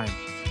next time.